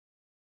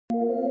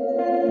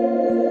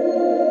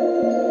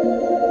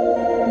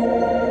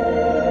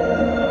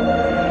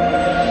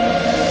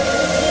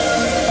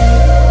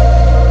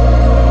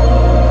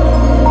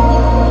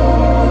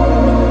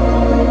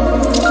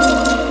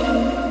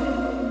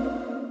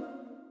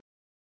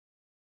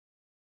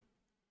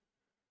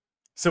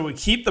So we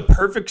keep the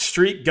perfect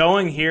streak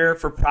going here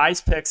for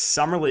Prizepicks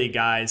Summer League,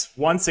 guys.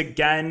 Once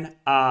again,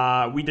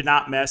 we did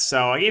not miss.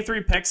 So I gave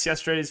 3 picks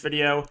yesterday's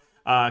video.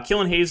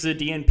 Killing Hayes the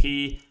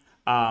DNP,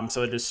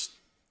 so I just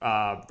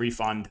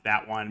refund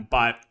that one.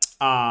 But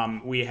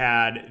we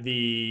had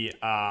the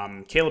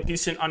Caleb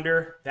Houston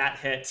under, that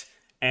hit,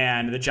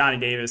 and the Johnny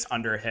Davis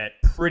under hit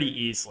pretty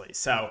easily.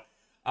 So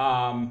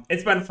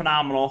it's been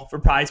phenomenal for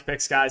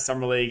Prizepicks, guys,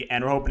 Summer League,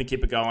 and we're hoping to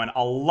keep it going.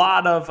 A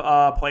lot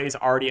of plays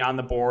already on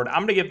the board. I'm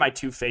going to give my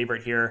 2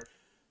 favorite here.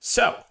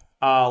 So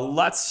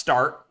let's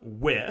start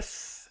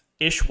with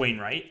Ish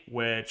Wainwright,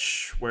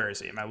 which, where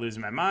is he? Am I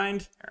losing my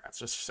mind? Here, let's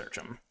just search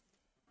him.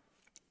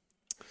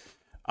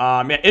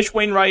 Ish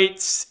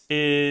Wainwright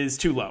is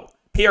too low.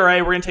 PRA,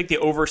 we're going to take the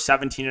over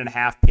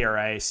 17.5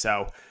 PRA.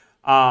 So,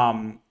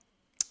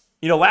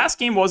 last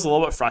game was a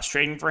little bit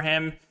frustrating for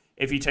him.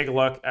 If you take a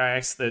look, I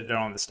guess they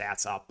don't have the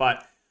stats up,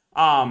 but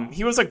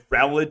he was like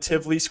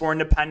relatively score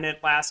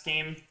independent last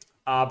game.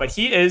 But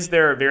he is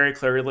their very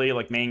clearly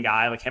like main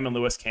guy. Like him and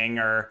Lewis King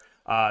are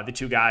the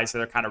 2 guys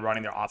that are kind of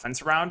running their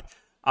offense around.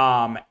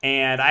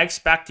 And I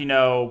expect,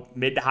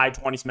 mid to high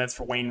 20s minutes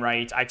for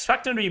Wainwright. I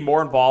expect him to be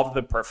more involved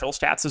with the peripheral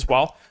stats as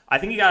well. I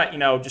think he got,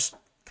 just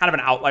kind of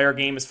an outlier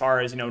game as far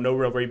as, no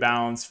real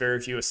rebounds, very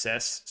few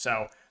assists.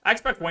 So I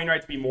expect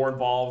Wainwright to be more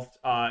involved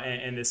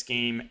in this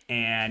game.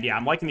 And yeah,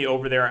 I'm liking the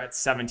over there at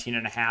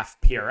 17.5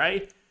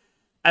 PRA.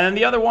 And then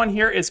the other one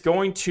here is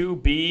going to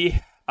be,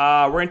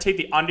 we're going to take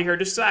the under here.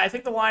 Just I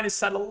think the line is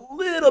set a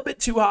little bit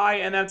too high.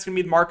 And that's going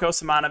to be Marko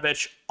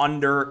Simonovic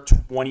under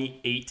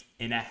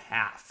 28.5.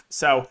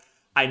 So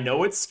I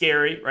know it's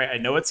scary, right? I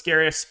know it's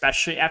scary,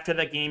 especially after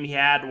that game he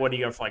had. What do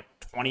you go for, like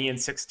 20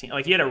 and 16?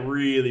 Like he had a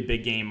really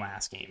big game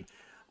last game.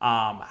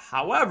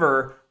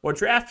 However, what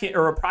DraftKings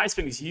or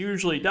Prizepicks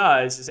usually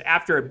does is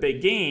after a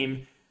big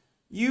game,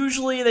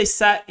 usually they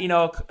set,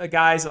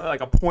 guys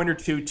like a point or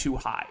two too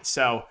high.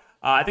 So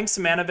I think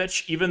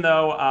Simonovic, even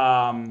though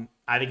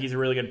I think he's a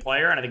really good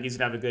player and I think he's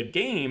going to have a good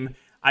game,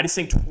 I just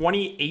think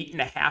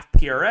 28.5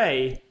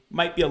 PRA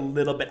might be a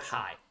little bit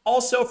high.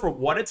 Also, for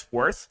what it's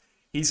worth,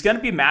 he's going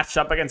to be matched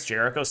up against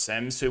Jericho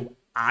Sims, who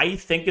I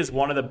think is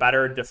one of the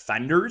better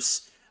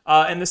defenders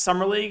in the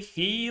Summer League.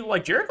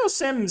 Jericho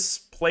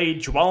Sims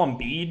played Joel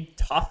Embiid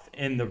tough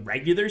in the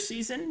regular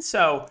season.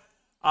 So,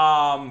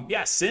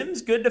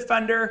 Sims, good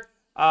defender.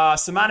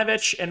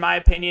 Simonovic, in my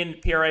opinion,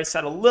 PRA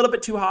set a little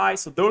bit too high.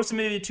 So those are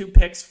maybe the 2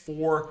 picks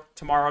for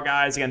tomorrow,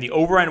 guys. Again, the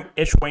over on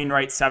Ish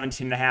Wainwright,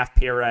 17.5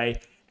 PRA.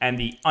 And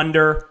the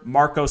under,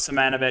 Marko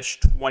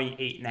Simonovic,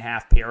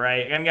 28.5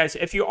 PRA. Again, guys,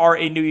 if you are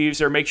a new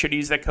user, make sure to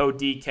use that code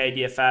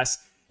DKDFS.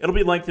 It'll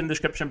be linked in the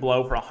description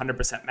below for a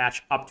 100%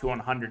 match up to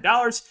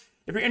 $100.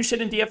 If you're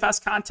interested in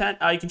DFS content,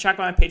 you can check out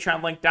my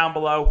Patreon link down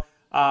below.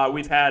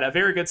 We've had a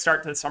very good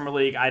start to the Summer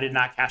League. I did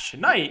not cash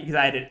tonight because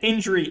I had an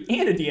injury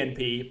and a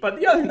DNP. But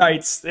the other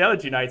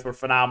 2 nights were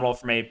phenomenal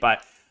for me.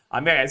 But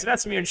guys, if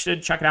that's something you're interested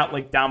in, check it out,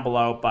 link down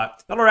below.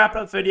 But that'll wrap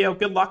up the video.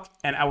 Good luck,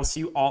 and I will see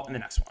you all in the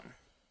next one.